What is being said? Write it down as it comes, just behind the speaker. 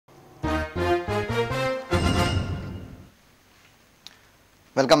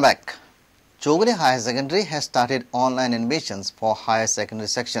Welcome back. Chowgule Higher Secondary has started online admissions for higher secondary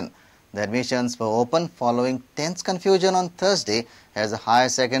section. The admissions were open following tense confusion on Thursday as the higher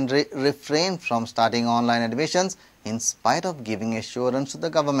secondary refrained from starting online admissions in spite of giving assurance to the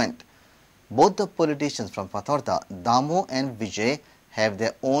government. Both the politicians from Pathorda, Damu and Vijay, have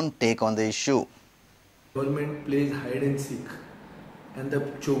their own take on the issue. Government plays hide and seek, and the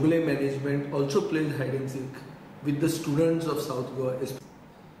Chowgule management also plays hide and seek with the students of South Goa.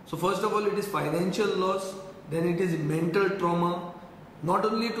 So first of all, it is financial loss, then it is mental trauma, not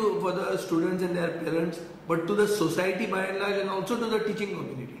only for the students and their parents, but to the society by and large, and also to the teaching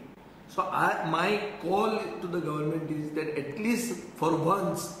community. So my call to the government is that at least for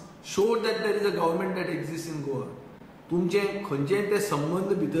once, show that there is a government that exists in Goa. तुमचे खंयचे ते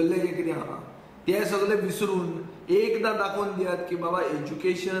संबंध भितरले जे कितें आहा ते सगळे विसरून एकदा दाखोवन दियात की बाबा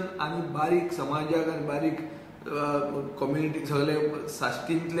एज्युकेशन आनी बारीक समाजाक आनी बारीक कम्युनिटीक सगळे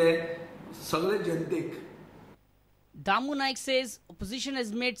साश्टींतले सगळे जनतेक. Damu Naik says opposition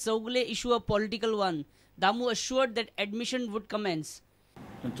has made Chowgule issue a political one. Damu assured that admission would commence.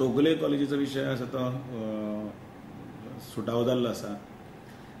 Chowgule कॉलेजीचा विषय आसा तो सुटाव जाल्लो आसा.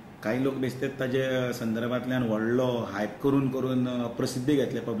 काही लोक दिसतात ताजे संदर्भांतल्यान व्हडलो हायप करून प्रसिद्धी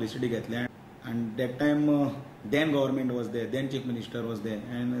घेतले, पब्लिसिटी घेतले, and that time then government was there, then chief minister was there,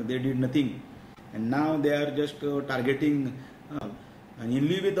 and they did nothing, and now they are just targeting and in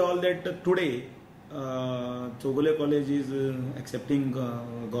lieu with all that today Chowgule college is accepting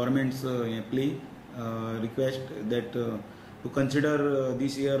government's plea request that to consider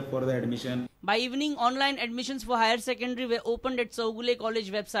this year for the admission. By evening, online admissions for higher secondary were opened at Chowgule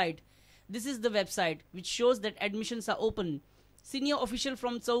College website. This is the website which shows that admissions are open. Senior official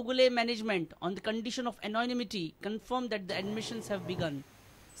from Chowgule management, on the condition of anonymity, confirmed that the admissions have begun.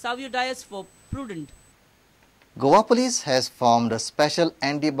 Savio Dias for Prudent. Goa Police has formed a special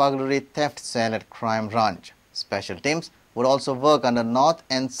anti-burglary theft cell at crime branch. Special teams would also work under North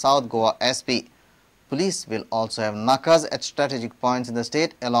and South Goa SP. Police will also have nakas at strategic points in the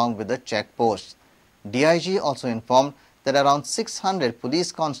state along with the checkposts. DIG also informed that around 600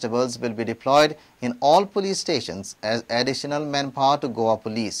 police constables will be deployed in all police stations as additional manpower to Goa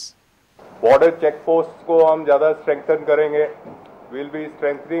Police. Border checkposts को हम ज़्यादा strengthen करेंगे. We'll be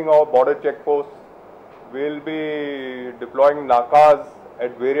strengthening our border checkposts. We'll be deploying nakas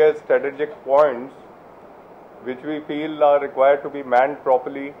at various strategic points which we feel are required to be manned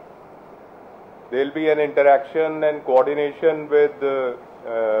properly. There will be an interaction and coordination with the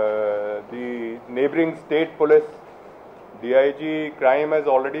neighboring state police. DIG Crime has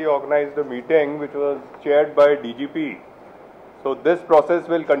already organized a meeting which was chaired by DGP. So this process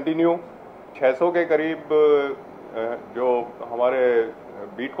will continue. 600 के करीब जो हमारे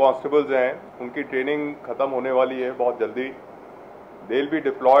beat constables हैं उनकी training ख़त्म होने वाली है बहुत जल्दी. They will be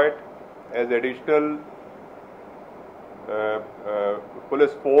deployed as additional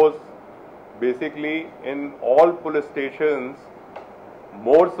police force basically in all police stations,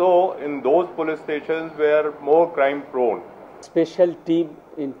 more so in those police stations where more crime prone. Special team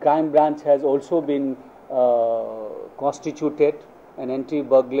in crime branch has also been constituted, an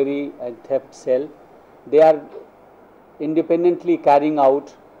anti-burglary and theft cell. They are independently carrying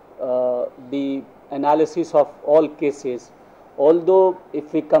out the analysis of all cases. Although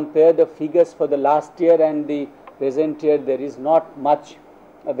if we compare the figures for the last year and the present year, there is not much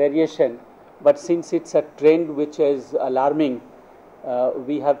variation. But since it's a trend which is alarming,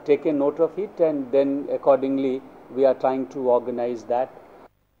 we have taken note of it, and then accordingly we are trying to organize that.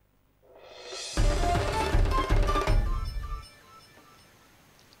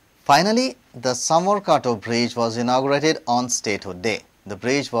 Finally, the Samourkato Bridge was inaugurated on Statehood Day. The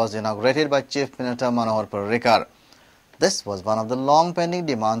bridge was inaugurated by Chief Minister Manohar Parrikar. This was one of the long-pending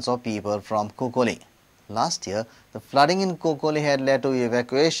demands of people from Kokoli. Last year, the flooding in Kokoli had led to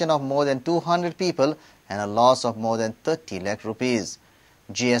evacuation of more than 200 people and a loss of more than 30 lakh rupees.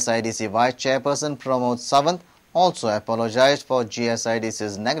 GSIDC Vice Chairperson Pramod Sawant also apologized for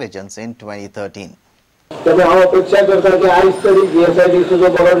GSIDC's negligence in 2013. त्यामुळे हांव अपेक्षा करता की आयज तरी GSIDCचो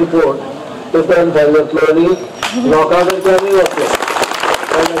बरो report पेपरान धाडलो आनी लोकां कडच्यान वतलो.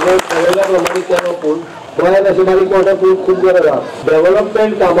 ठरयल्या प्रमाणे केलो पूण गोंयांत अशी बारीक मोठ्या खूब गरज आसा.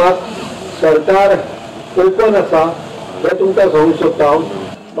 डेव्हलपमेंट कामाक सरकार ओपन आसा हें तुमकां सांगूंक सोदता हांव.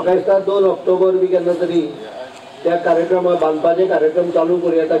 म्हाका दिसता 2 ऑक्टोबर बी केन्ना तरी त्या कार्यक्रमाक बांदपाचे कार्यक्रम चालू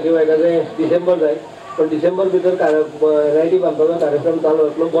करूं येता किंवा एखादें डिसेंबर जाय पण डिसेंबर भितर एनआयटी बांदपाचो कार्यक्रम चालू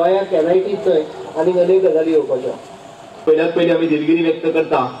आसलो. गोंयाक एनआयटीच न्हय आनीक अनेक गजाली येवपाच्यो. पहिल्यात पयलीं आमी दिलगिरी व्यक्त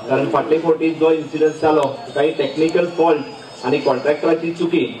करता कारण फाटले फावटी जो इन्सिडन्स जालो काही टेक्निकल फॉल्ट आणि कॉन्ट्रॅक्टराची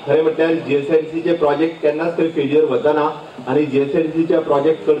चुकी खरें म्हटल्यार GSIDCचे प्रोजेक्ट केन्नाच थंय फेल्युअर वचना. आणि जीएसआरटीसीचे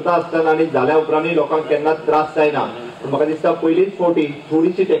प्रोजेक्ट करता आसतना आणि जाल्या उपरांतूय लोकांक केन्ना त्रास जायना. पूण म्हाका दिसता पयलीच फावटी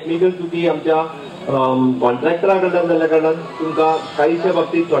थोडीशी टेक्निकल चुकी आमच्या कॉन्ट्रॅक्टरा कडल्यान जाल्ल्या कारणान तुमकां काहीशा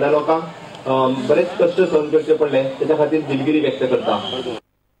बाबतीत थोड्या लोकांक बरेच कष्ट सहन करचे पडले. त्याच्या खातीर दिलगिरी व्यक्त करता.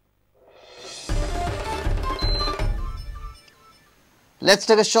 Let's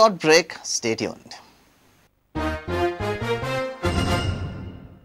take a short break. Stay tuned.